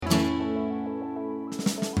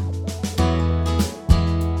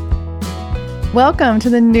Welcome to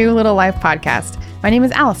the New Little Life podcast. My name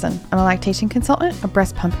is Allison. I'm a lactation consultant, a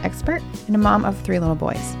breast pump expert, and a mom of 3 little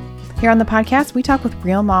boys. Here on the podcast, we talk with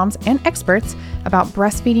real moms and experts about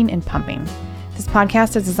breastfeeding and pumping. This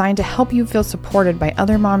podcast is designed to help you feel supported by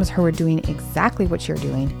other moms who are doing exactly what you're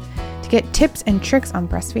doing, to get tips and tricks on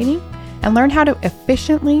breastfeeding, and learn how to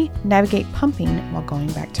efficiently navigate pumping while going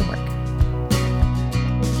back to work.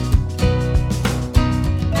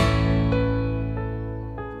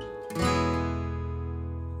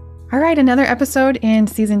 All right, another episode in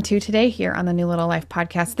season 2 today here on the New Little Life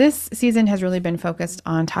podcast. This season has really been focused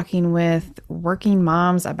on talking with working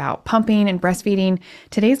moms about pumping and breastfeeding.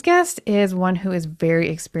 Today's guest is one who is very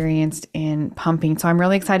experienced in pumping. So I'm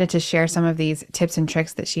really excited to share some of these tips and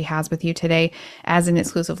tricks that she has with you today as an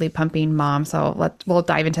exclusively pumping mom. So we'll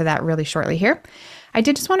dive into that really shortly here. I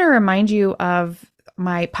did just want to remind you of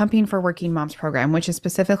my Pumping for Working Moms program, which is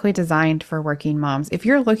specifically designed for working moms. If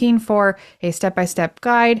you're looking for a step-by-step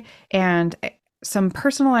guide and some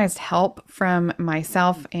personalized help from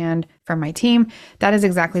myself and from my team, that is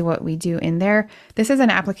exactly what we do in there. This is an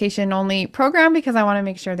application-only program because I want to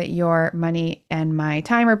make sure that your money and my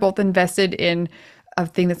time are both invested in a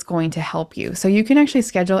thing that's going to help you. So you can actually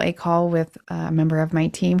schedule a call with a member of my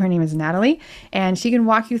team. Her name is Natalie, and she can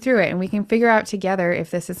walk you through it, and we can figure out together if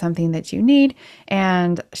this is something that you need,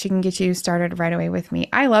 and she can get you started right away with me.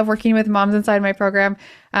 I love working with moms inside my program.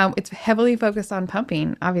 It's heavily focused on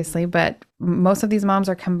pumping, obviously, but most of these moms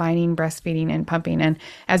are combining breastfeeding and pumping. And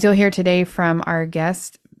as you'll hear today from our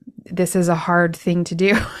guest, this is a hard thing to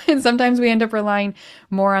do. And sometimes we end up relying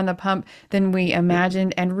more on the pump than we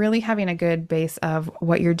imagined, and really having a good base of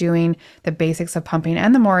what you're doing, the basics of pumping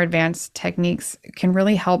and the more advanced techniques can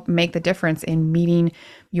really help make the difference in meeting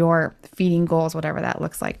your feeding goals, whatever that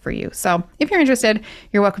looks like for you. So if you're interested,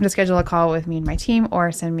 you're welcome to schedule a call with me and my team, or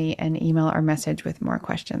send me an email or message with more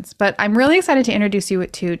questions. But I'm really excited to introduce you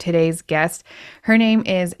to today's guest. Her name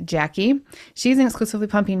is Jackie. She's an exclusively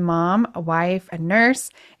pumping mom, a wife, a nurse,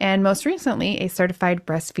 and most recently, a certified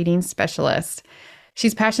breastfeeding specialist.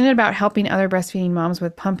 She's passionate about helping other breastfeeding moms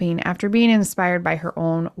with pumping after being inspired by her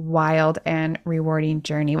own wild and rewarding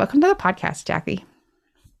journey. Welcome to the podcast, Jackie.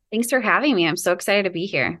 Thanks for having me. I'm so excited to be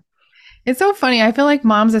here. It's so funny. I feel like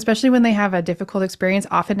moms, especially when they have a difficult experience,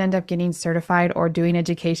 often end up getting certified or doing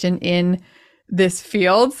education in this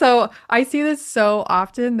field. So I see this so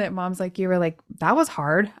often that moms like you are like, that was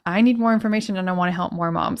hard. I need more information and I want to help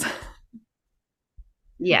more moms.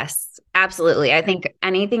 Yes, absolutely. I think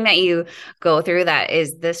anything that you go through that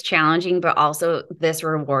is this challenging, but also this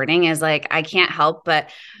rewarding is like, I can't help but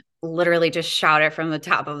literally just shout it from the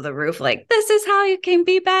top of the roof, like, this is how you can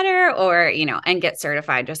be better, or, and get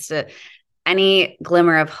certified. Just to any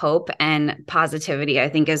glimmer of hope and positivity, I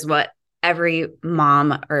think, is what every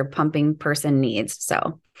mom or pumping person needs.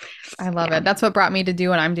 So I love it. That's what brought me to do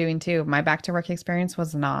what I'm doing too. My back to work experience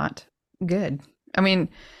was not good. I mean,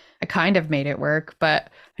 I kind of made it work,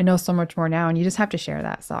 but I know so much more now, and you just have to share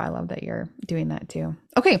that. So I love that you're doing that too.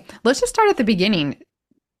 Okay, let's just start at the beginning.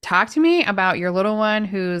 Talk to me about your little one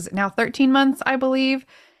who's now 13 months, I believe.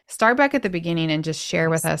 Start back at the beginning and just share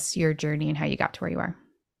with us your journey and how you got to where you are.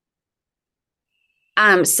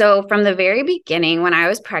 So from the very beginning, when I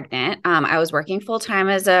was pregnant, I was working full-time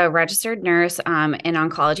as a registered nurse in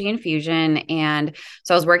oncology infusion. And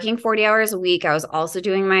so I was working 40 hours a week. I was also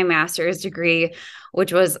doing my master's degree,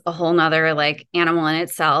 which was a whole nother like animal in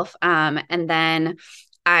itself. And then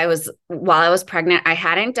while I was pregnant, I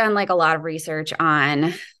hadn't done like a lot of research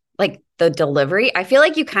on like the delivery. I feel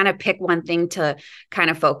like you kind of pick one thing to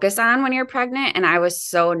kind of focus on when you're pregnant. And I was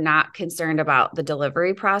so not concerned about the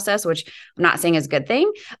delivery process, which I'm not saying is a good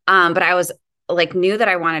thing. But I was like, knew that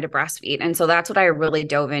I wanted to breastfeed. And so that's what I really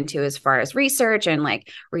dove into as far as research and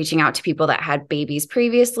like reaching out to people that had babies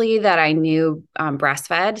previously that I knew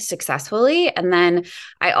breastfed successfully. And then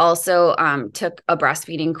I also took a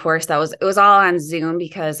breastfeeding course it was all on Zoom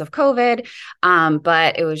because of COVID.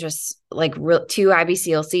 But it was just like 2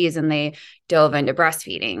 IBCLCs, and they dove into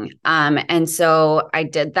breastfeeding. And so I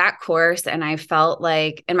did that course, and I felt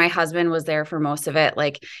like, and my husband was there for most of it.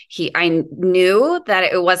 Like I knew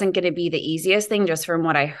that it wasn't going to be the easiest thing just from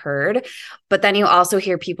what I heard. But then you also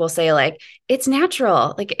hear people say like, it's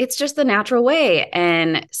natural, like it's just the natural way.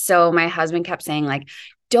 And so my husband kept saying like,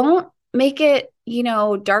 don't make it,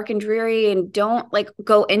 dark and dreary, and don't like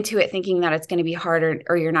go into it thinking that it's going to be harder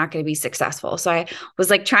or you're not going to be successful. So I was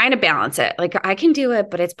like trying to balance it. Like I can do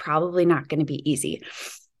it, but it's probably not going to be easy.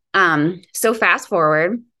 So fast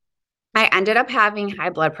forward, I ended up having high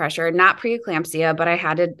blood pressure, not preeclampsia, but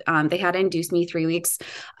they had to induce me 3 weeks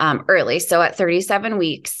early. So at 37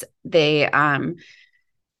 weeks, they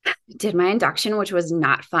Did my induction, which was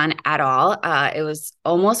not fun at all. It was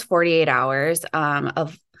almost 48 hours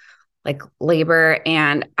of like labor,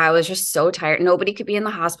 and I was just so tired. Nobody could be in the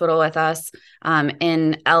hospital with us.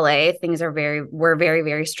 In LA, things were very,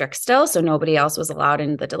 very strict still. So nobody else was allowed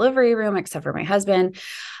in the delivery room except for my husband.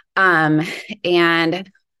 Um, and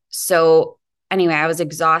so anyway, I was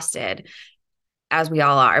exhausted, as we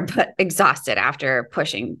all are, but exhausted after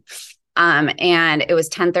pushing. And it was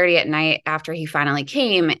 10:30 at night after he finally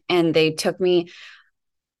came, and they took me,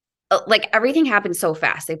 like everything happened so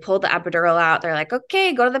fast. They pulled the epidural out. They're like,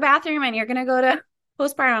 okay, go to the bathroom and you're going to go to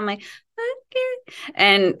postpartum. I'm like, okay.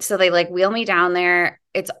 And so they like wheel me down there.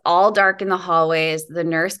 It's all dark in the hallways. The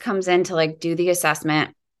nurse comes in to like do the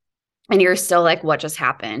assessment, and you're still like, what just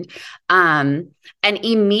happened? And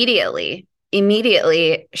immediately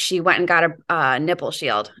she went and got a nipple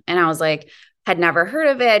shield. And I was like, had never heard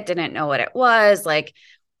of it, didn't know what it was. Like,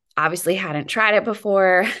 obviously hadn't tried it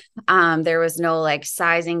before. There was no like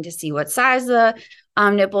sizing to see what size the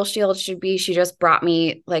nipple shield should be. She just brought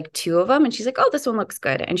me like two of them, and she's like, oh, this one looks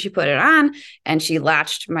good. And she put it on, and she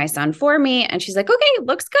latched my son for me, and she's like, okay,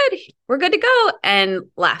 looks good. We're good to go, and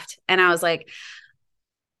left. And I was like,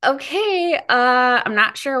 okay, I'm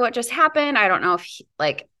not sure what just happened. I don't know if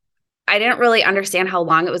I didn't really understand how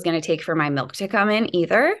long it was going to take for my milk to come in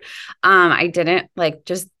either. I didn't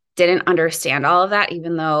understand all of that,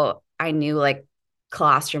 even though I knew like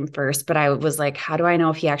colostrum first, but I was like, how do I know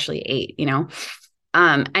if he actually ate,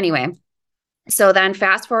 Anyway, so then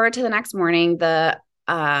fast forward to the next morning, the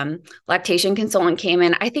lactation consultant came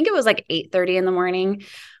in. I think it was like 8:30 in the morning,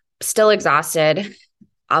 still exhausted,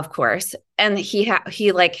 of course. And he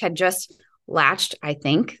had just latched, I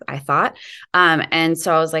thought. And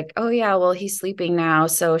so I was like, oh yeah, well, he's sleeping now.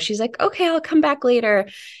 So she's like, okay, I'll come back later.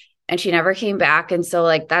 And she never came back. And so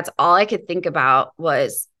like, that's all I could think about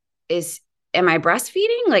am I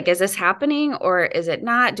breastfeeding? Like, is this happening or is it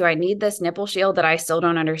not? Do I need this nipple shield that I still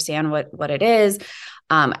don't understand what it is?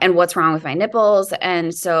 And what's wrong with my nipples?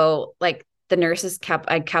 And so like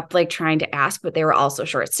I kept like trying to ask, but they were also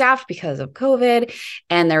short staffed because of COVID.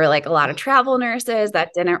 And there were like a lot of travel nurses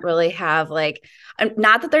that didn't really have like,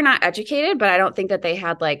 not that they're not educated, but I don't think that they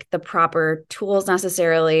had like the proper tools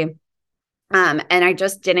necessarily. And I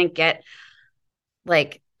just didn't get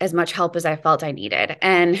like as much help as I felt I needed.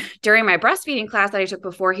 And during my breastfeeding class that I took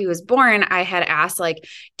before he was born, I had asked like,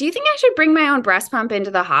 do you think I should bring my own breast pump into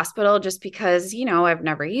the hospital just because, I've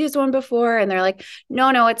never used one before? And they're like,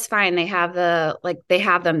 no, it's fine. They have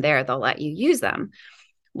them there. They'll let you use them.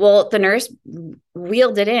 Well, the nurse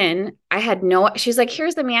wheeled it in. She's like,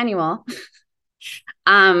 here's the manual.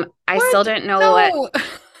 I still didn't know what.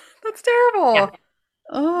 That's terrible. Yeah,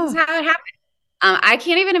 Oh, that's how it happened. I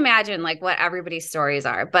can't even imagine like what everybody's stories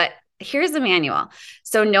are, but here's the manual.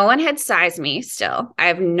 So no one had sized me still. I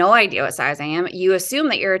have no idea what size I am. You assume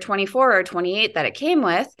that you're a 24 or 28 that it came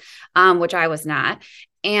with, which I was not.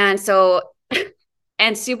 And so,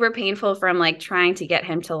 and super painful from like trying to get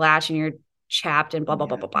him to latch and you're chapped and blah, blah,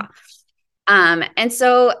 blah, blah, blah. And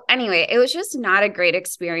so anyway, it was just not a great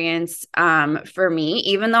experience for me,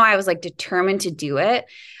 even though I was like determined to do it.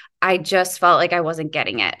 I just felt like I wasn't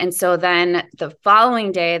getting it. And so then the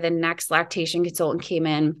following day, the next lactation consultant came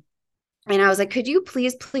in and I was like, could you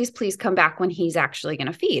please, please, please come back when he's actually going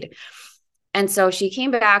to feed? And so she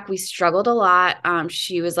came back. We struggled a lot.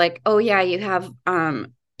 She was like, oh yeah, you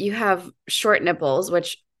have short nipples,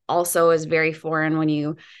 which also is very foreign when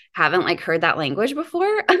you haven't like heard that language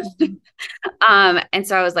before. And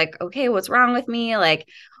so I was like, okay, what's wrong with me? Like,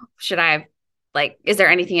 should I have is there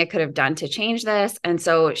anything I could have done to change this? And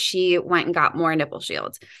so she went and got more nipple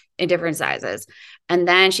shields in different sizes. And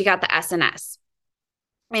then she got the SNS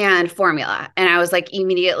and formula. And I was like,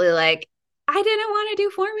 immediately like, I didn't want to do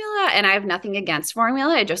formula. And I have nothing against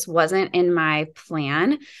formula. It just wasn't in my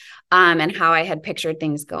plan and how I had pictured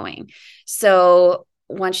things going. So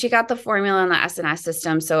once she got the formula and the SNS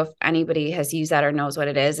system, so if anybody has used that or knows what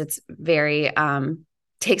it is, it's very,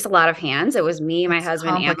 takes a lot of hands. It was me, my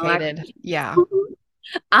husband, complicated. and yeah.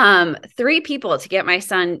 3 people to get my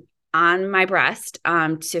son on my breast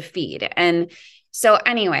to feed. And so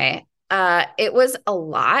anyway, it was a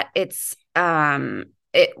lot. It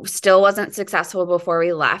still wasn't successful before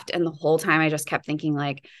we left. And the whole time I just kept thinking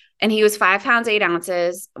like, and he was 5 pounds, 8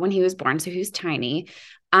 ounces when he was born. So he was tiny.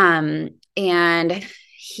 And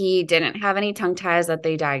he didn't have any tongue ties that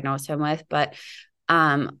they diagnosed him with. But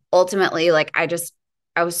ultimately, like I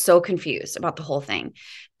was so confused about the whole thing.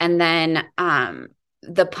 And then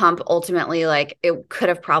the pump ultimately, like it could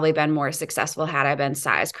have probably been more successful had I been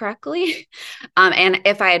sized correctly. And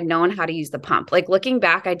if I had known how to use the pump, like looking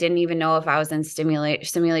back, I didn't even know if I was in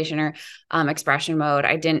stimulation or expression mode.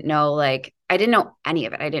 I didn't know any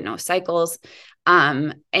of it. I didn't know cycles,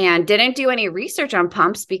 and didn't do any research on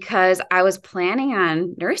pumps because I was planning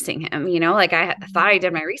on nursing him, like I thought I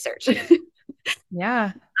did my research.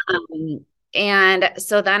 Yeah. Um, and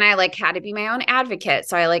so then I like had to be my own advocate.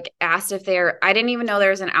 So I like asked if I didn't even know there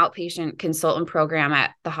was an outpatient consultant program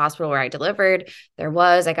at the hospital where I delivered.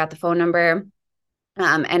 I got the phone number.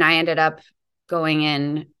 And I ended up going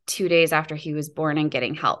in 2 days after he was born and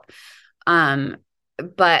getting help.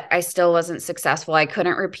 But I still wasn't successful. I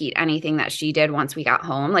couldn't repeat anything that she did once we got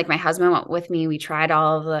home. Like my husband went with me. We tried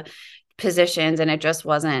all of the positions and it just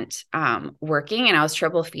wasn't working, and I was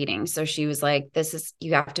triple feeding. So she was like,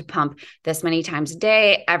 you have to pump this many times a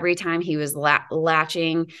day. Every time he was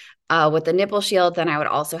latching with the nipple shield, then I would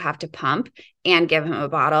also have to pump and give him a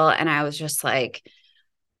bottle. And I was just like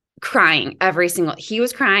crying he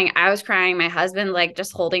was crying, I was crying, my husband like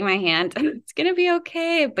just holding my hand. It's gonna be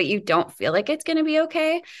okay, but you don't feel like it's gonna be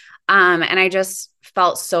okay. And I just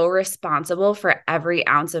felt so responsible for every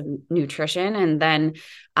ounce of nutrition. And then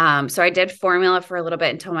so I did formula for a little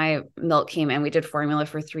bit until my milk came in. We did formula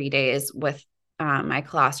for 3 days with my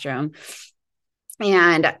colostrum,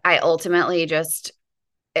 and I ultimately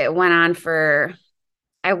it went on for,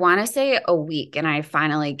 I want to say, a week, and I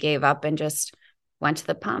finally gave up and just went to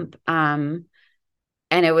the pump.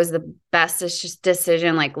 And it was the best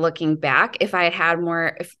decision, like looking back. If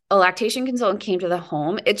a lactation consultant came to the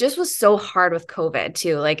home, it just was so hard with COVID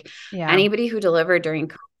too. Like anybody who delivered during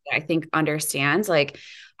COVID, I think understands, like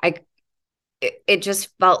it just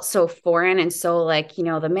felt so foreign and so like,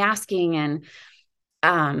 the masking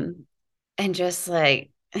and just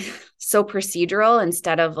like so procedural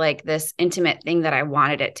instead of like this intimate thing that I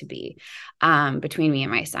wanted it to be between me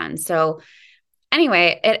and my son. So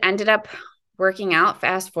anyway, it ended up working out.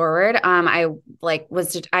 Fast forward. I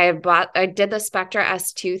did the Spectra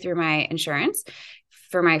S2 through my insurance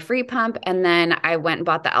for my free pump. And then I went and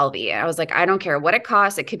bought the LV. I was like, I don't care what it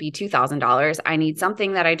costs. It could be $2,000. I need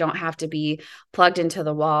something that I don't have to be plugged into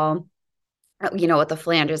the wall, with the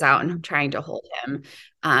flanges out and trying to hold him,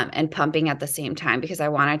 and pumping at the same time, because I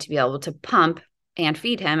wanted to be able to pump and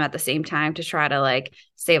feed him at the same time to try to like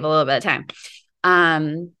save a little bit of time.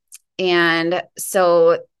 And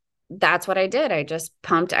so that's what I did. I just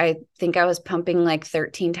pumped. I think I was pumping like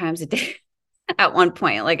 13 times a day at one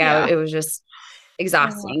point. Like it was just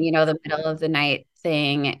exhausting, the middle of the night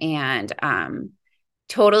thing, and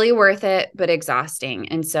totally worth it, but exhausting.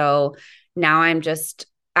 And so now I'm just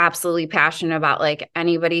absolutely passionate about like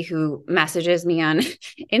anybody who messages me on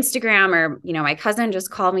Instagram, or, my cousin just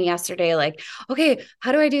called me yesterday, like, okay,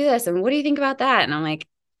 how do I do this? And what do you think about that? And I'm like,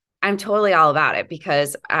 I'm totally all about it,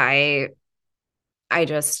 because I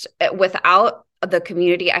just, without the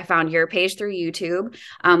community, I found your page through YouTube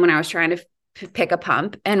when I was trying to pick a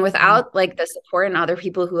pump, and without like the support and other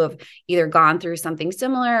people who have either gone through something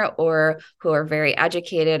similar or who are very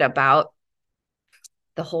educated about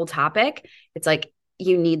the whole topic, it's like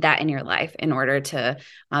you need that in your life in order to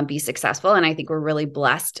be successful. And I think we're really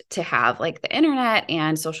blessed to have like the internet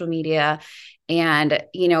and social media. And,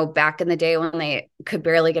 back in the day when they could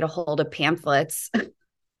barely get a hold of pamphlets,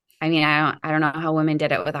 I mean, I don't know how women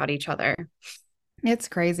did it without each other. It's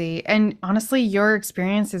crazy. And honestly, your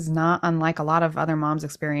experience is not unlike a lot of other moms'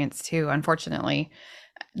 experience too, unfortunately.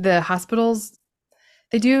 The hospitals,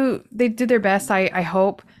 they do their best, I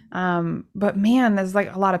hope. But man, there's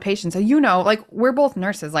like a lot of patients. So, like we're both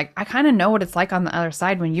nurses. Like I kind of know what it's like on the other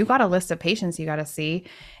side when you got a list of patients you got to see,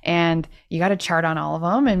 and you got to chart on all of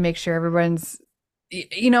them and make sure everyone's,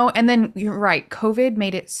 and then you're right. COVID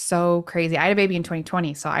made it so crazy. I had a baby in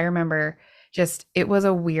 2020. So I remember it was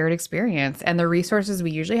a weird experience, and the resources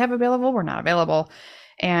we usually have available were not available.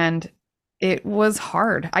 And it was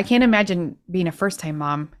hard. I can't imagine being a first time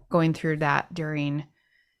mom going through that during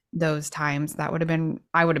those times. I would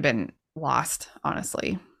have been lost,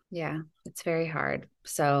 honestly. Yeah, it's very hard.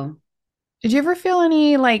 So did you ever feel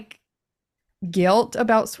any like guilt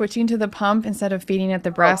about switching to the pump instead of feeding at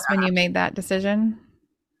the breast when you made that decision?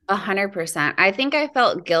 100%. I think I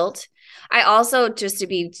felt guilt. I also, just to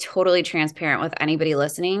be totally transparent with anybody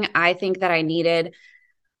listening, I think that I needed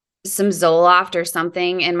some Zoloft or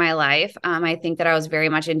something in my life. I think that I was very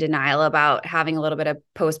much in denial about having a little bit of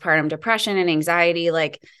postpartum depression and anxiety,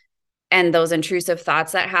 and those intrusive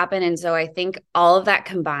thoughts that happen. And so I think all of that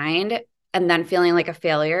combined, and then feeling like a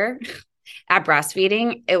failure at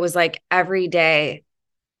breastfeeding, it was like every day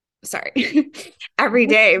sorry, every Yes,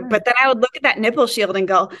 day. sure. But then I would look at that nipple shield and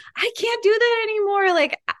go, I can't do that anymore.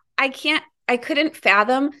 Like I couldn't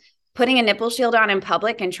fathom putting a nipple shield on in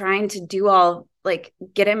public and trying to do all like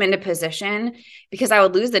get him into position because I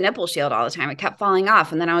would lose the nipple shield all the time. It kept falling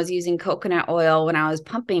off. And then I was using coconut oil when I was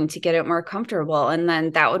pumping to get it more comfortable. And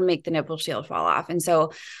then that would make the nipple shield fall off. And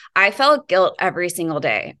so I felt guilt every single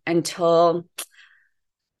day until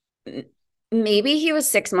maybe he was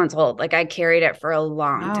 6 months old. Like I carried it for a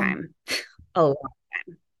long Wow. time. A long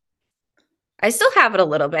time. I still have it a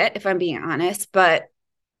little bit, if I'm being honest, but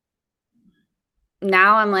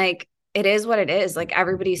now I'm like, it is what it is. Like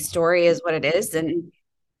everybody's story is what it is. And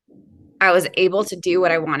I was able to do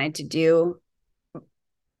what I wanted to do.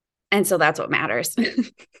 And so that's what matters.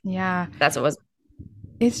 Yeah. That's what was.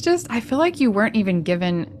 It's just, I feel like you weren't even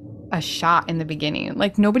given a shot in the beginning.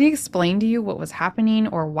 Like nobody explained to you what was happening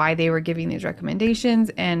or why they were giving these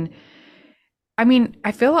recommendations. And I mean,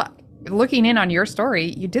 I feel like looking in on your story,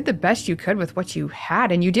 you did the best you could with what you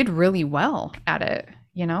had and you did really well at it,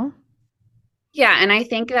 you know? Yeah. And I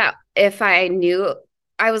think that if I knew,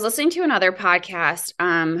 I was listening to another podcast,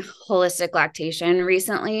 Holistic Lactation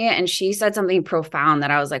recently, and she said something profound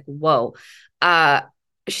that I was like, whoa. Uh,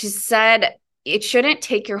 she said it shouldn't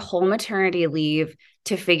take your whole maternity leave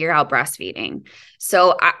to figure out breastfeeding.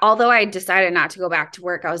 So although I decided not to go back to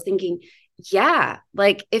work, I was thinking, yeah,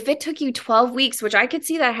 like if it took you 12 weeks, which I could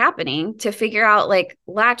see that happening to figure out like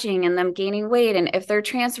latching and them gaining weight and if they're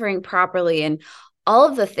transferring properly and all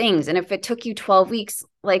of the things. And if it took you 12 weeks,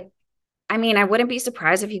 like, I mean, I wouldn't be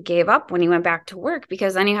surprised if you gave up when you went back to work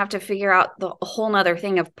because then you have to figure out the whole nother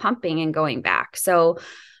thing of pumping and going back. So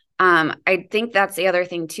I think that's the other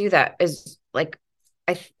thing too, that is like,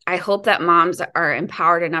 I hope that moms are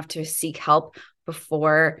empowered enough to seek help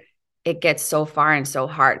before it gets so far and so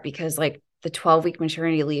hard because like the 12-week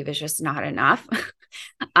maternity leave is just not enough.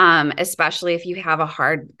 Especially if you have a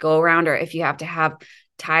hard go around or if you have to have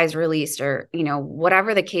ties released or, you know,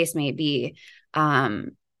 whatever the case may be,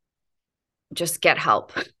 just get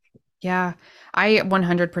help. Yeah, I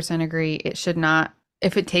 100% agree. It should not,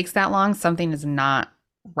 if it takes that long, something is not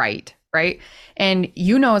right, right? And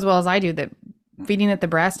you know as well as I do that feeding at the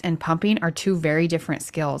breast and pumping are two very different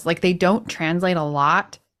skills. Like they don't translate a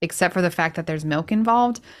lot, except for the fact that there's milk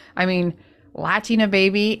involved. I mean, latching a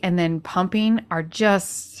baby and then pumping are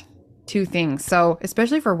just two things. So,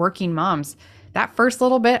 especially for working moms, that first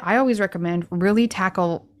little bit, I always recommend really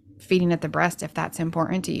tackle feeding at the breast if that's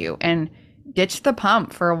important to you and ditch the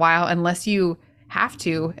pump for a while unless you have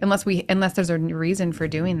to, unless there's a reason for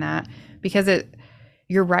doing that because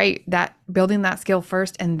you're right that building that skill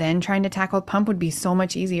first and then trying to tackle pump would be so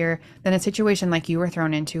much easier than a situation like you were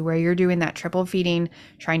thrown into where you're doing that triple feeding,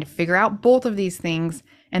 trying to figure out both of these things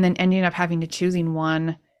and then ending up having to choosing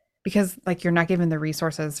one because like you're not given the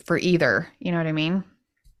resources for either. You know what I mean?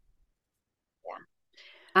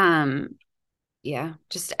 Um, yeah,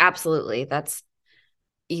 just absolutely.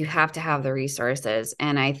 You have to have the resources.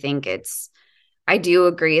 And I do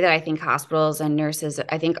agree that I think hospitals and nurses,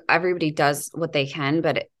 I think everybody does what they can,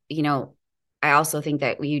 but you know, I also think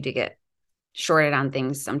that you do get shorted on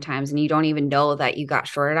things sometimes and you don't even know that you got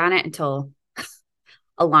shorted on it until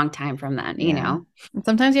a long time from then, you Yeah. know? And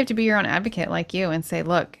sometimes you have to be your own advocate like you and say,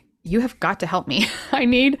 look, you have got to help me. I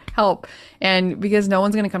need help. And because no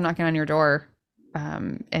one's going to come knocking on your door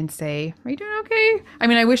and say, are you doing okay? I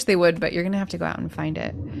mean, I wish they would, but you're going to have to go out and find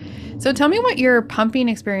it. So tell me what your pumping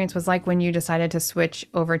experience was like when you decided to switch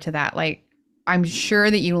over to that. Like, I'm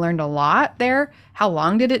sure that you learned a lot there. How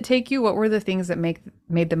long did it take you? What were the things that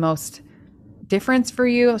made the most difference for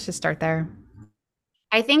you? Let's just start there.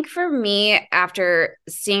 I think for me, after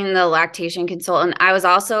seeing the lactation consultant, I was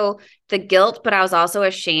also the guilt, but I was also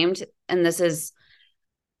ashamed. And this is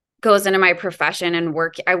goes into my profession and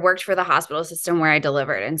work. I worked for the hospital system where I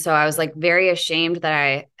delivered. And so I was like very ashamed that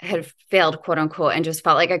I had failed, quote unquote, and just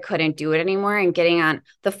felt like I couldn't do it anymore. And getting on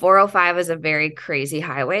the 405 is a very crazy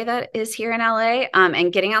highway that is here in LA.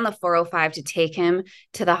 And getting on the 405 to take him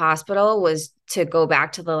to the hospital was to go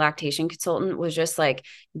back to the lactation consultant was just like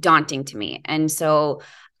daunting to me. And so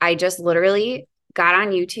I just literally got on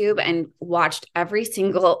YouTube and watched every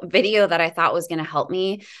single video that I thought was going to help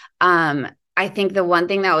me. I think the one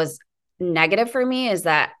thing that was negative for me is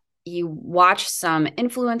that you watch some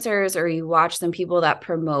influencers or you watch some people that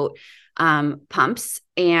promote pumps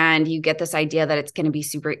and you get this idea that it's going to be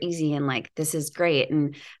super easy and like, this is great.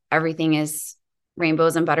 And everything is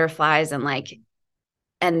rainbows and butterflies and like,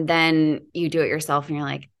 and then you do it yourself and you're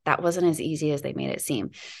like, that wasn't as easy as they made it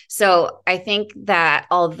seem. So I think that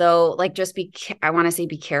although like, I want to say,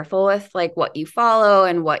 be careful with like what you follow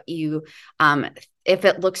and what you, if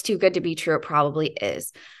it looks too good to be true, it probably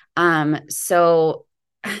is. So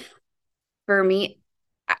for me,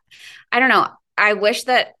 I, I don't know. I wish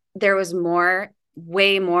that there was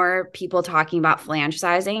way more people talking about flange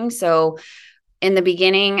sizing. So in the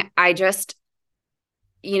beginning, I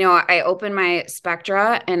opened my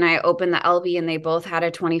Spectra and I opened the LV and they both had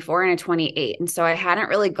a 24 and a 28. And so I hadn't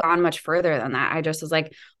really gone much further than that. I just was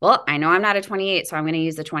like, well, I know I'm not a 28, so I'm going to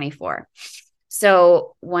use the 24.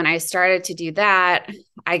 So when I started to do that,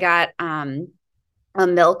 I got a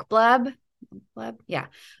milk bleb, yeah,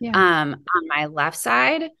 Yeah. on my left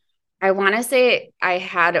side. I want to say I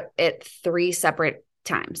had it 3 separate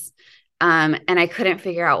times. And I couldn't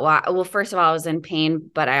figure out why. Well, first of all, I was in pain,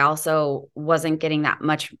 but I also wasn't getting that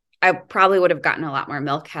much. I probably would have gotten a lot more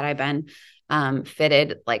milk had I been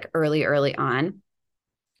fitted like early on.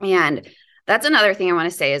 And that's another thing I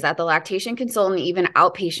want to say is that the lactation consultant, even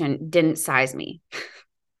outpatient, didn't size me.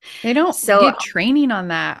 They don't So give training on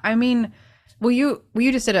that. I mean, well, you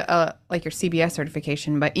just did a like your CBS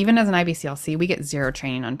certification, but even as an IBCLC, we get zero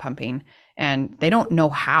training on pumping, and they don't know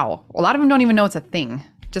how. A lot of them don't even know it's a thing,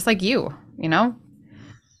 just like you, you know?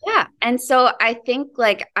 yeah. And so I think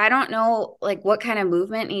like I don't know like what kind of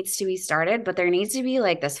movement needs to be started, but there needs to be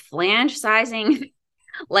like this flange sizing,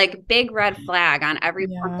 like big red flag on every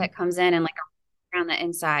pump Yeah. that comes in and like around the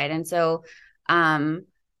inside. And um,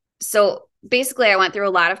 so basically I went through a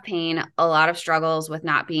lot of pain, a lot of struggles with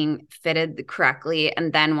not being fitted correctly.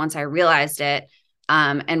 And then once I realized it,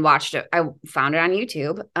 and watched it, I found it on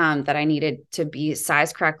YouTube, that I needed to be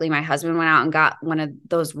sized correctly. My husband went out and got one of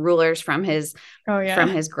those rulers Oh from yeah.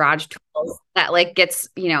 his garage tools that like gets,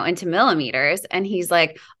 into millimeters. And he's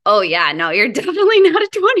like, oh yeah, no, you're definitely not a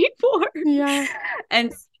 24. Yeah.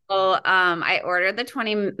 And so I ordered the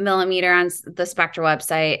 20 millimeter on the Spectra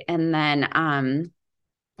website. And then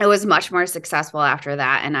it was much more successful after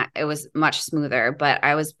that. And it was much smoother, but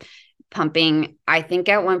I was pumping, I think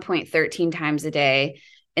at one point 13 times a day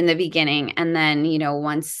in the beginning. And then,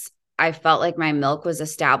 once I felt like my milk was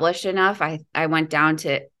established enough, I went down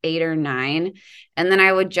to 8 or 9. And then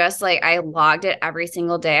I would just like, I logged it every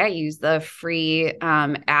single day. I used the free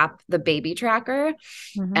app, the baby tracker,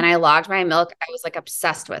 Hmm. and I logged my milk. I was like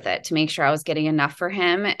obsessed with it to make sure I was getting enough for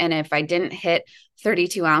him. And if I didn't hit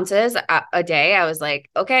 32 ounces a day, I was like,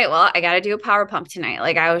 okay, well, I got to do a power pump tonight.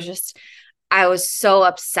 Like I was so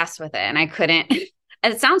obsessed with it and I couldn't,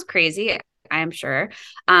 and it sounds crazy, I am sure.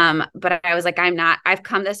 But I was like, I've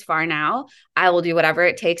come this far now. I will do whatever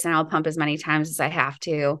it takes and I'll pump as many times as I have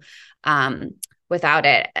to. Um, Without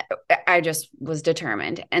it, I just was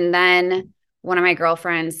determined. And then one of my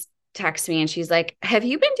girlfriends texted me and she's like, have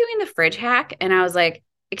you been doing the fridge hack? And I was like,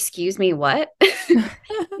 excuse me, what?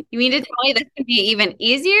 You mean to tell me this could be even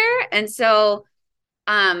easier? And so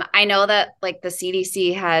I know that like the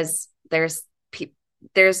CDC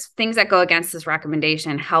there's things that go against this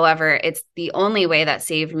recommendation. However, it's the only way that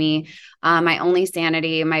saved me. My only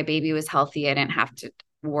sanity. My baby was healthy. I didn't have to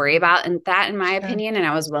worry about that, in my Sure. opinion, and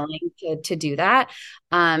I was willing to do that.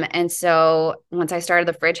 And so once I started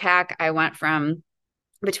the fridge hack, I went from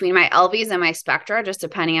between my LVs and my Spectra, just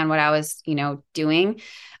depending on what I was, doing.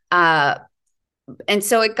 Uh, and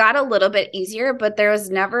so it got a little bit easier, but there was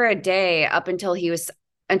never a day up until he was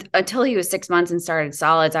 6 months and started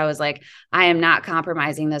solids. I was like, I am not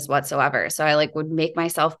compromising this whatsoever. So I like would make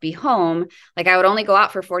myself be home. Like I would only go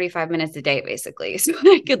out for 45 minutes a day, basically. So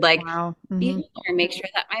I could like Wow. be Hmm. home and make sure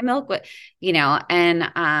that my milk would,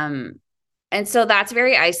 and so that's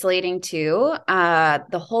very isolating too.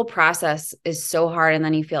 The whole process is so hard and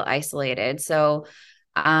then you feel isolated. So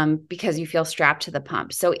because you feel strapped to the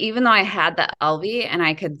pump. So even though I had the LV and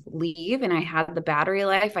I could leave and I had the battery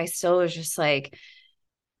life, I still was just like,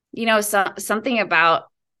 something about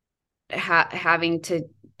having to,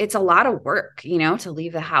 it's a lot of work, to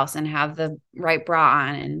leave the house and have the right bra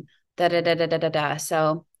on and da da da da da da da.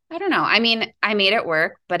 So I don't know. I mean, I made it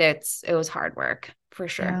work, but it was hard work for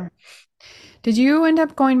sure. Yeah. Did you end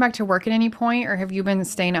up going back to work at any point, or have you been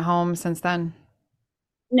staying at home since then?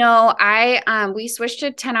 No, we switched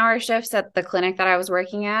to 10-hour shifts at the clinic that I was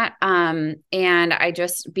working at. And I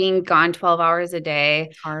just being gone 12 hours a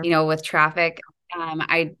day, Hard. with traffic.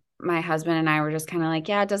 My husband and I were just kind of like,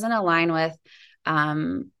 yeah, it doesn't align with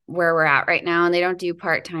where we're at right now. And they don't do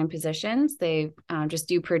part-time positions. They just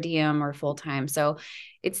do per diem or full-time. So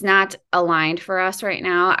it's not aligned for us right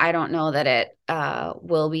now. I don't know that it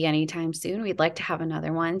will be anytime soon. We'd like to have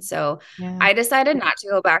another one. So Yeah. I decided not to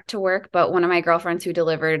go back to work, but one of my girlfriends who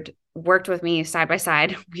delivered worked with me side by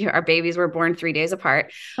side. Our babies were born 3 days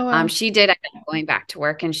apart. Oh wow. She did end up going back to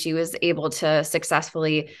work and she was able to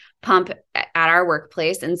successfully pump at our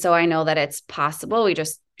workplace. And so I know that it's possible.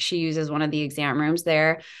 She uses one of the exam rooms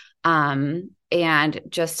there. And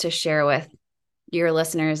just to share with your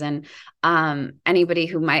listeners and anybody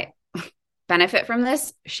who might benefit from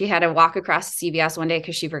this, she had to walk across CVS one day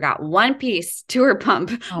because she forgot one piece to her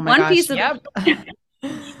pump, Oh my one gosh. piece of Yep.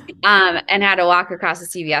 and had to walk across the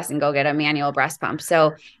CVS and go get a manual breast pump.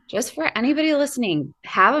 So just for anybody listening,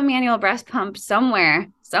 have a manual breast pump somewhere,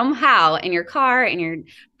 somehow in your car, in your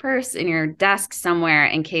purse, in your desk somewhere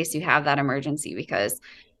in case you have that emergency, because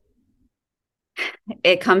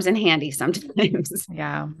it comes in handy sometimes.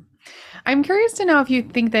 Yeah. I'm curious to know if you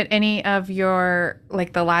think that any of your,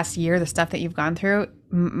 like the last year, the stuff that you've gone through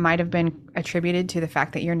might have been attributed to the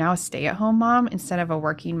fact that you're now a stay-at-home mom instead of a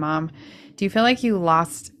working mom. Do you feel like you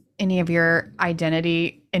lost any of your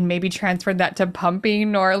identity and maybe transferred that to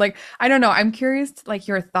pumping or like, I don't know. I'm curious like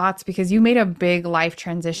your thoughts because you made a big life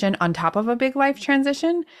transition on top of a big life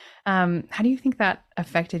transition. How do you think that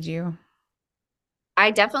affected you?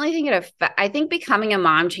 I definitely think I think becoming a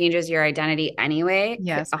mom changes your identity anyway,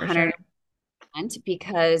 Yes, for sure. 100%,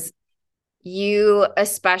 because you,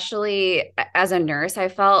 especially as a nurse, I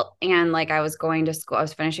felt, and like I was going to school, I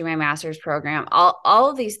was finishing my master's program, all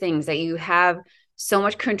of these things that you have so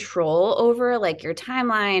much control over, like your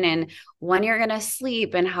timeline and when you're going to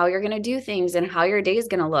sleep and how you're going to do things and how your day is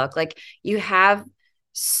going to look. Like you have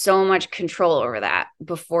so much control over that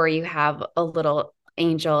before you have a little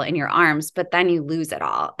angel in your arms, but then you lose it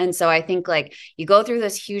all. And so I think like you go through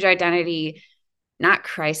this huge identity, not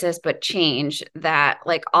crisis, but change, that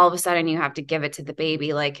like all of a sudden you have to give it to the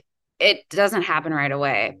baby. Like it doesn't happen right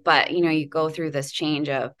away, but you know, you go through this change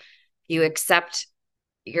of you accept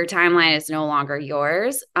your timeline is no longer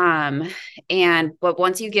yours. And but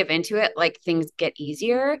once you give into it, like things get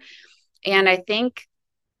easier. And I think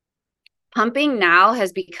pumping now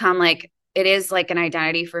has become like it is like an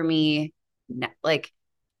identity for me. Like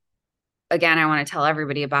again, I want to tell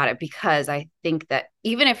everybody about it because I think that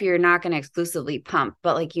even if you're not going to exclusively pump,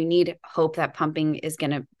 but like you need hope that pumping is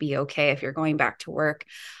going to be okay if you're going back to work,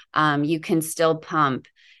 you can still pump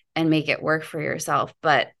and make it work for yourself.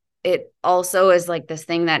 But it also is like this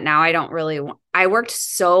thing that now I don't really want. I worked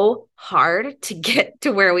so hard to get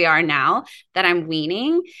to where we are now that I'm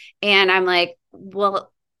weaning. And I'm like,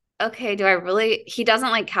 well, okay, do I really? He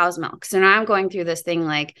doesn't like cow's milk. So now I'm going through this thing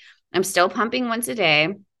like I'm still pumping once a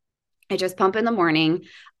day. I just pump in the morning.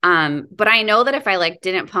 But I know that if I like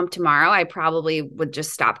didn't pump tomorrow, I probably would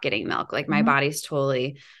just stop getting milk. Like my Mhm. body's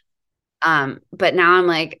totally but now I'm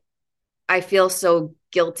like, I feel so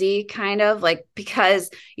guilty kind of like because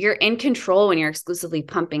you're in control when you're exclusively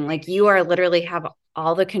pumping. Like you are literally have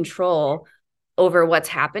all the control over what's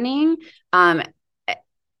happening. Um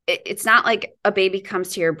it's not like a baby comes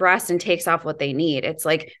to your breast and takes off what they need. It's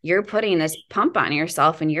like you're putting this pump on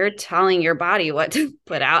yourself and you're telling your body what to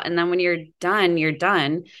put out. And then when you're done, you're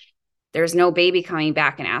done. There's no baby coming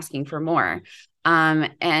back and asking for more.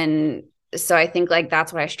 And so I think like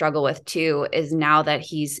that's what I struggle with too, is now that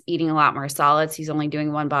he's eating a lot more solids, he's only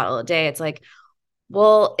doing one bottle a day. It's like,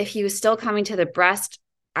 well, if he was still coming to the breast,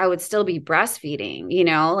 I would still be breastfeeding, you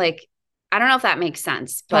know, like, I don't know if that makes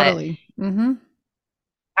sense, but Totally. Hmm.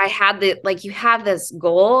 I had like, you have this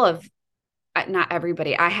goal of, not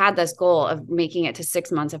everybody, I had this goal of making it to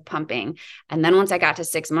 6 months of pumping. And then once I got to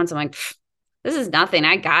 6 months, I'm like, this is nothing.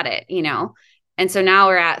 I got it, you know? And so now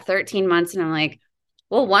we're at 13 months and I'm like,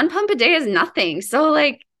 well, one pump a day is nothing. So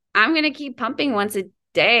like, I'm going to keep pumping once a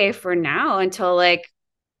day for now until like,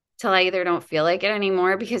 till I either don't feel like it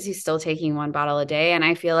anymore because he's still taking one bottle a day. And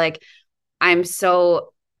I feel like I'm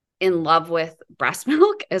so in love with breast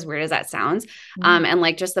milk, as weird as that sounds, and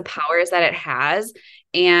like just the powers that it has.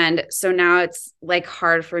 And so now it's like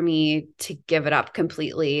hard for me to give it up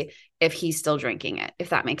completely if he's still drinking it, if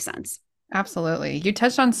that makes sense. Absolutely. You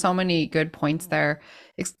touched on so many good points there.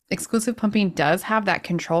 Exclusive pumping does have that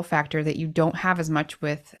control factor that you don't have as much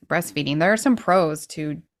with breastfeeding. There are some pros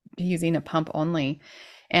to using a pump only.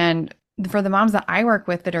 And for the moms that I work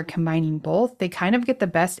with that are combining both, they kind of get the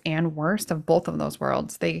best and worst of both of those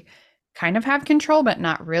worlds. They kind of have control, but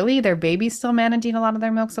not really. Their baby's still managing a lot of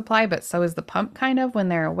their milk supply, but so is the pump kind of when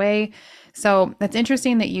they're away. So that's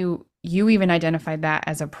interesting that you even identified that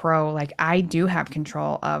as a pro. Like I do have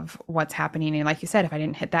control of what's happening. And like you said, if I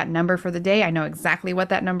didn't hit that number for the day, I know exactly what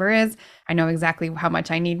that number is. I know exactly how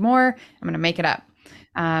much I need more. I'm going to make it up.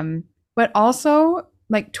 But also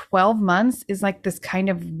like 12 months is like this kind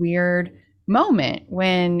of weird moment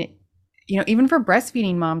when, even for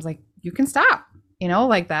breastfeeding moms, like you can stop,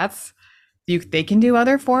 like they can do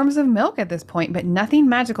other forms of milk at this point, but nothing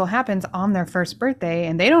magical happens on their first birthday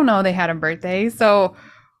and they don't know they had a birthday. So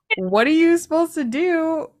what are you supposed to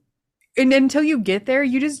do? And until you get there,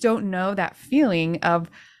 you just don't know that feeling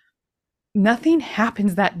of nothing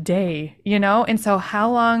happens that day, you know? And so how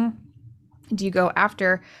long do you go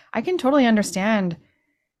after? I can totally understand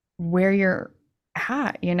where you're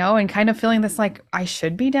at, you know, and kind of feeling this like I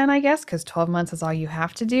should be done, I guess, because 12 months is all you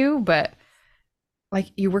have to do. But like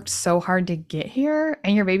you worked so hard to get here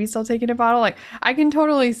and your baby's still taking a bottle. Like I can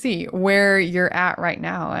totally see where you're at right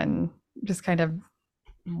now and just kind of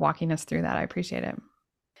walking us through that. I appreciate it.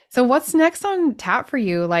 So what's next on tap for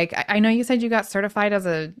you? Like I know you said you got certified as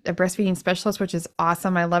a breastfeeding specialist, which is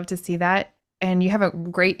awesome. I love to see that. And you have a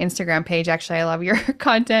great Instagram page. Actually, I love your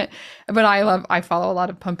content, but I follow a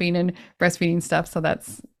lot of pumping and breastfeeding stuff. So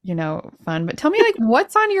that's, fun. But tell me like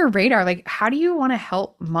what's on your radar? Like how do you want to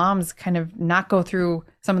help moms kind of not go through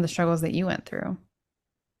some of the struggles that you went through?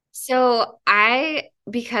 So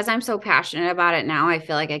because I'm so passionate about it now, I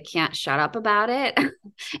feel like I can't shut up about it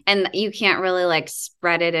and you can't really like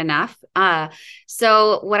spread it enough.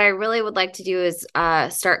 So what I really would like to do is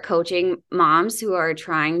start coaching moms who are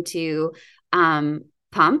trying to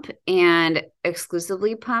pump and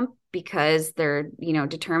exclusively pump because they're,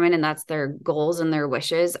 determined and that's their goals and their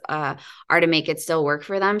wishes are to make it still work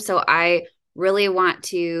for them. So I really want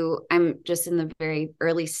to, I'm just in the very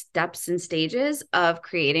early steps and stages of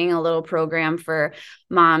creating a little program for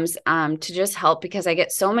moms to just help because I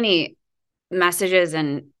get so many messages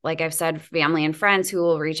and like I've said, family and friends who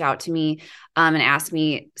will reach out to me and ask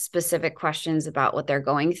me specific questions about what they're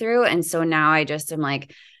going through. And so now I just am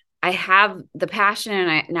like, I have the passion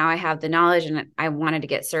and now I have the knowledge and I wanted to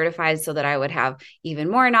get certified so that I would have even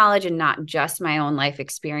more knowledge and not just my own life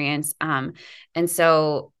experience. And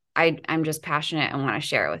so I'm just passionate and want to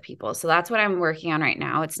share it with people. So that's what I'm working on right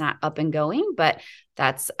now. It's not up and going, but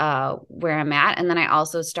that's where I'm at. And then I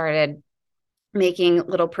also started making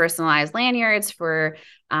little personalized lanyards for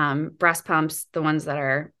breast pumps, the ones that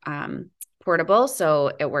are portable.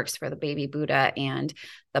 So it works for the Baby Buddha and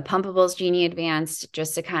the Pumpables Genie Advanced,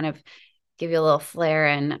 just to kind of give you a little flair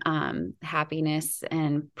and happiness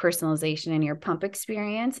and personalization in your pump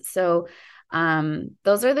experience. So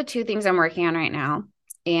those are the two things I'm working on right now.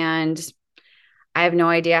 And I have no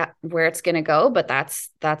idea where it's going to go, but that's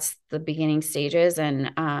the beginning stages.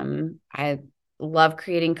 And I love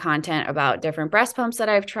creating content about different breast pumps that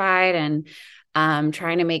I've tried and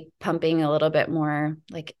trying to make pumping a little bit more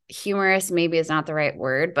like humorous, maybe is not the right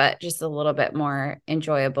word, but just a little bit more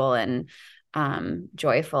enjoyable and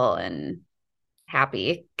joyful and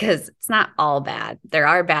happy because it's not all bad. There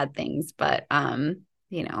are bad things, but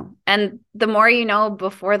and the more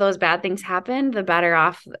before those bad things happen, the better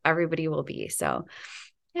off everybody will be. So,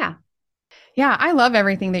 yeah. Yeah, I love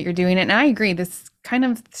everything that you're doing. And I agree, this kind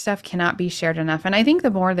of stuff cannot be shared enough. And I think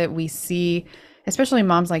the more that we see, especially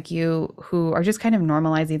moms like you who are just kind of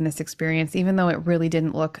normalizing this experience, even though it really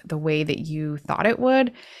didn't look the way that you thought it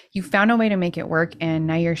would, you found a way to make it work. And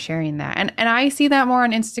now you're sharing that. And I see that more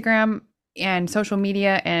on Instagram and social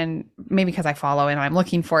media, and maybe because I follow and I'm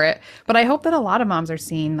looking for it. But I hope that a lot of moms are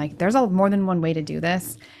seeing like there's more than one way to do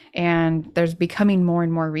this. And there's becoming more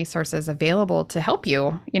and more resources available to help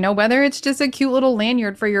you, whether it's just a cute little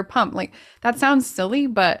lanyard for your pump. Like that sounds silly,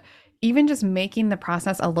 but even just making the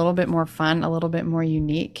process a little bit more fun, a little bit more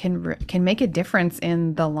unique can make a difference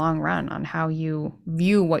in the long run on how you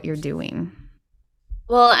view what you're doing.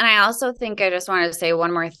 Well, and I also think I just wanted to say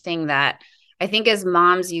one more thing that I think as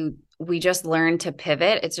moms, we just learn to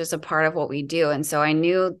pivot. It's just a part of what we do. And so I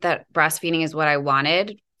knew that breastfeeding is what I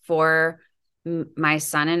wanted for my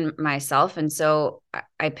son and myself. And so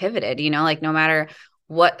I pivoted, like no matter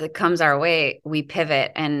what comes our way, we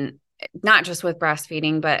pivot, and not just with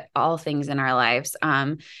breastfeeding, but all things in our lives,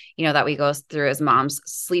 that we go through as moms,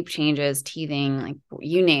 sleep changes, teething, like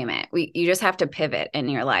you name it. You just have to pivot in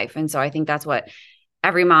your life. And so I think that's what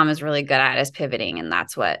every mom is really good at, is pivoting. And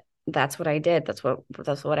that's what I did. That's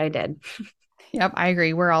what I did. Yep, I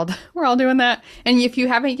agree. We're all doing that. And if you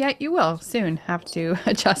haven't yet, you will soon have to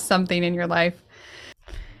adjust something in your life.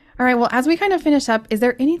 All right. Well, as we kind of finish up, is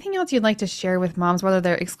there anything else you'd like to share with moms, whether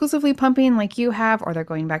they're exclusively pumping like you have, or they're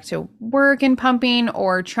going back to work and pumping,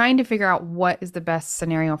 or trying to figure out what is the best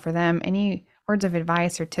scenario for them? Any words of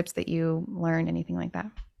advice or tips that you learned, anything like that?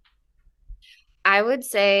 I would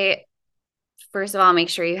say, first of all, make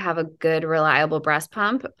sure you have a good, reliable breast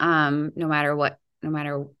pump, no matter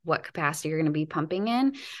what capacity you're going to be pumping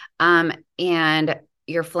in. And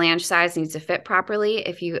your flange size needs to fit properly.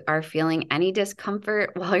 If you are feeling any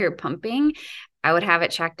discomfort while you're pumping, I would have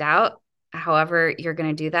it checked out. However, you're going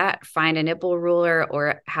to do that, find a nipple ruler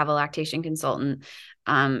or have a lactation consultant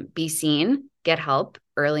be seen, get help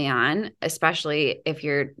early on, especially if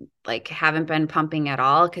you're like haven't been pumping at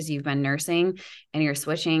all because you've been nursing and you're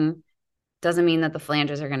switching. Doesn't mean that the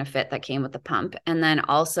flanges are going to fit that came with the pump. And then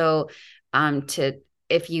also to,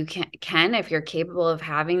 if you if you're capable of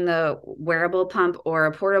having the wearable pump or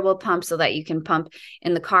a portable pump so that you can pump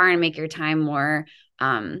in the car and make your time more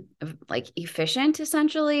like efficient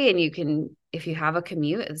essentially. And you can, if you have a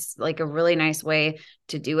commute, it's like a really nice way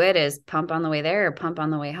to do it is pump on the way there or pump on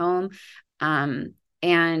the way home.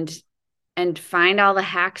 And find all the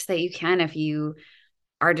hacks that you can if you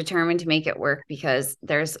are determined to make it work, because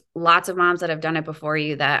there's lots of moms that have done it before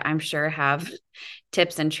you that I'm sure have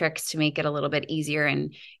tips and tricks to make it a little bit easier,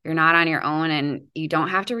 and you're not on your own and you don't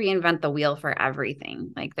have to reinvent the wheel for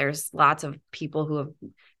everything. Like there's lots of people who have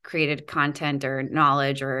created content or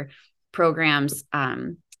knowledge or programs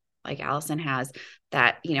like Allison has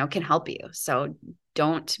that, you know, can help you. So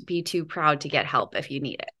don't be too proud to get help if you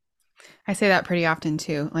need it. I say that pretty often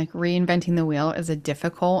too. Like reinventing the wheel is a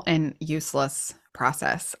difficult and useless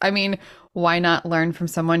process. I mean, why not learn from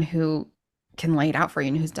someone who can lay it out for you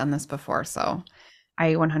and who's done this before? So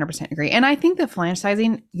I 100% agree. And I think the flange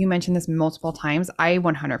sizing, you mentioned this multiple times. I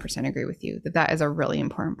 100% agree with you that that is a really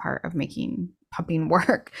important part of making pumping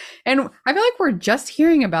work. And I feel like we're just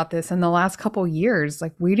hearing about this in the last couple years.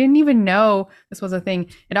 Like we didn't even know this was a thing.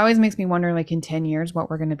 It always makes me wonder, like in 10 years, what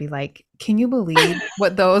we're going to be like. Can you believe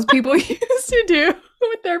what those people used to do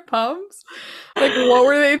with their pumps? Like what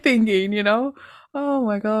were they thinking, you know? Oh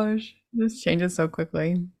my gosh, this changes so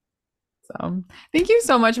quickly. So thank you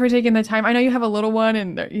so much for taking the time. I know you have a little one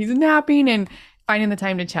and he's napping, and finding the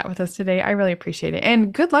time to chat with us today. I really appreciate it.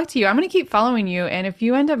 And good luck to you. I'm going to keep following you. And if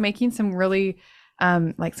you end up making some really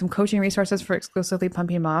like some coaching resources for exclusively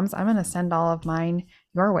pumping moms, I'm going to send all of mine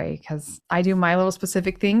your way, because I do my little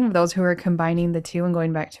specific thing, those who are combining the two and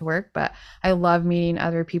going back to work. But I love meeting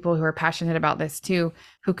other people who are passionate about this too,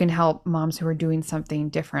 who can help moms who are doing something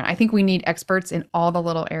different. I think we need experts in all the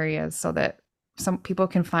little areas so that some people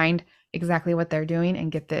can find exactly what they're doing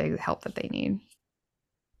and get the help that they need.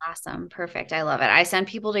 Awesome. Perfect. I love it. I send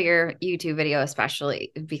people to your YouTube video,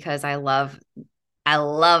 especially because I love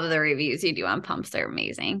the reviews you do on pumps. They're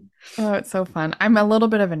amazing. Oh, it's so fun. I'm a little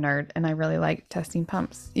bit of a nerd and I really like testing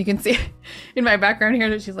pumps. You can see in my background here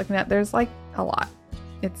that she's looking at, there's like a lot.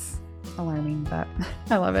 It's alarming, but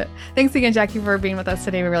I love it. Thanks again, Jackie, for being with us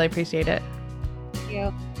today. We really appreciate it. Thank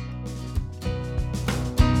you.